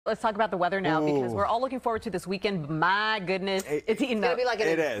Let's talk about the weather now because we're all looking forward to this weekend. My goodness, it's going to be like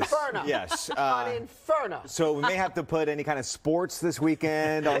an inferno. Yes. An inferno. So we may have to put any kind of sports this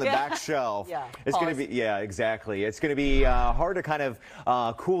weekend on the back shelf. Yeah. It's going to be, exactly. It's going to be hard to kind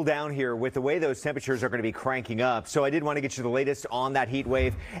of cool down here with the way those temperatures are going to be cranking up. So I did want to get you the latest on that heat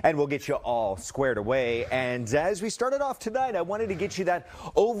wave, and we'll get you all squared away. And as we started off tonight, I wanted to get you that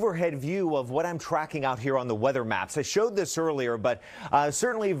overhead view of what I'm tracking out here on the weather maps. I showed this earlier, but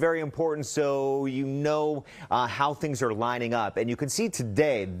certainly very important so you know how things are lining up. And you can see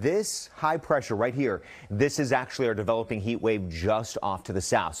today, this high pressure right here, this is actually our developing heat wave just off to the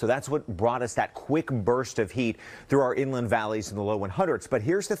south. So that's what brought us that quick burst of heat through our inland valleys in the low 100s. But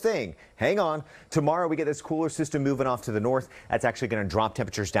here's the thing. Hang on. Tomorrow we get this cooler system moving off to the north. That's actually going to drop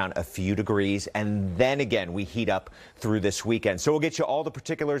temperatures down a few degrees. And then again, we heat up through this weekend. So we'll get you all the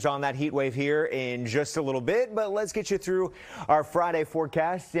particulars on that heat wave here in just a little bit. But let's get you through our Friday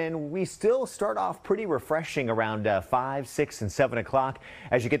forecast. And we still start off pretty refreshing around 5, 6, and 7 o'clock.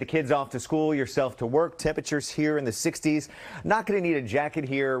 As you get the kids off to school, yourself to work, temperatures here in the 60s. Not going to need a jacket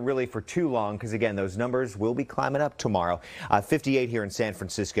here really for too long because, again, those numbers will be climbing up tomorrow. 58 here in San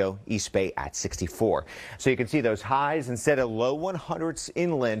Francisco, East Bay at 64. So you can see those highs instead of low 100s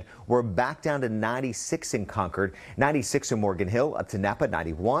inland. We're back down to 96 in Concord, 96 in Morgan Hill, up to Napa,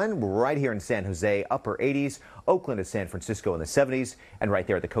 91. Right here in San Jose, upper 80s. Oakland to San Francisco in the 70s, and right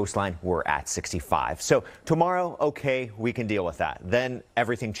there at the coastline, we're at 65. So tomorrow, okay, we can deal with that. Then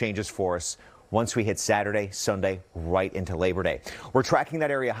everything changes for us once we hit Saturday, Sunday, right into Labor Day. We're tracking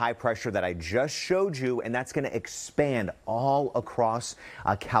that area high pressure that I just showed you, and that's going to expand all across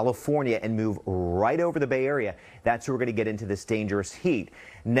California and move right over the Bay Area. That's where we're going to get into this dangerous heat.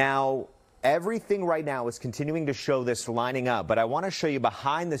 Now, everything right now is continuing to show this lining up, but I want to show you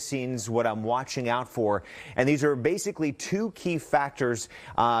behind the scenes what I'm watching out for. And these are basically two key factors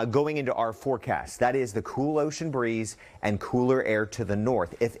going into our forecast. That is the cool ocean breeze and cooler air to the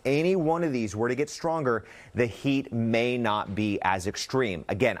north. If any one of these were to get stronger, the heat may not be as extreme.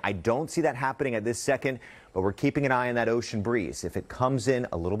 Again, I don't see that happening at this second, but we're keeping an eye on that ocean breeze. If it comes in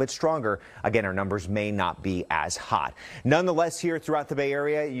a little bit stronger, again, our numbers may not be as hot. Nonetheless, here throughout the Bay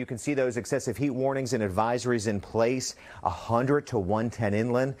Area, you can see those excessive heat warnings and advisories in place, 100 to 110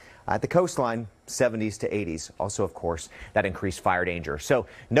 inland. At the coastline, 70s to 80s. Also, of course, that increased fire danger. So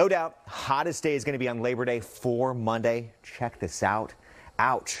no doubt, hottest day is going to be on Labor Day for Monday. Check this out.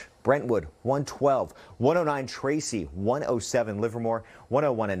 Ouch. Brentwood, 112, 109 Tracy, 107 Livermore,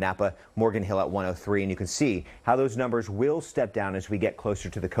 101 in Napa, Morgan Hill at 103. And you can see how those numbers will step down as we get closer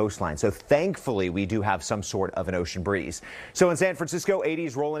to the coastline. So thankfully, we do have some sort of an ocean breeze. So in San Francisco,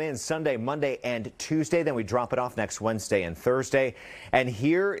 80s rolling in Sunday, Monday, and Tuesday. Then we drop it off next Wednesday and Thursday. And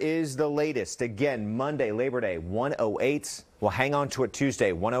here is the latest. Again, Monday, Labor Day, 108. We'll hang on to it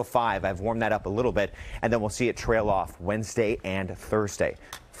Tuesday, 105. I've warmed that up a little bit, and then we'll see it trail off Wednesday and Thursday.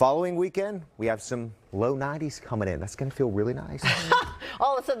 Following weekend, we have some low 90s coming in. That's going to feel really nice.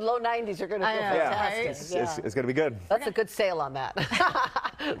 All of a sudden, low 90s are going to feel fantastic. It's going to be good. That's a good sale on that.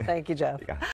 Thank you, Jeff.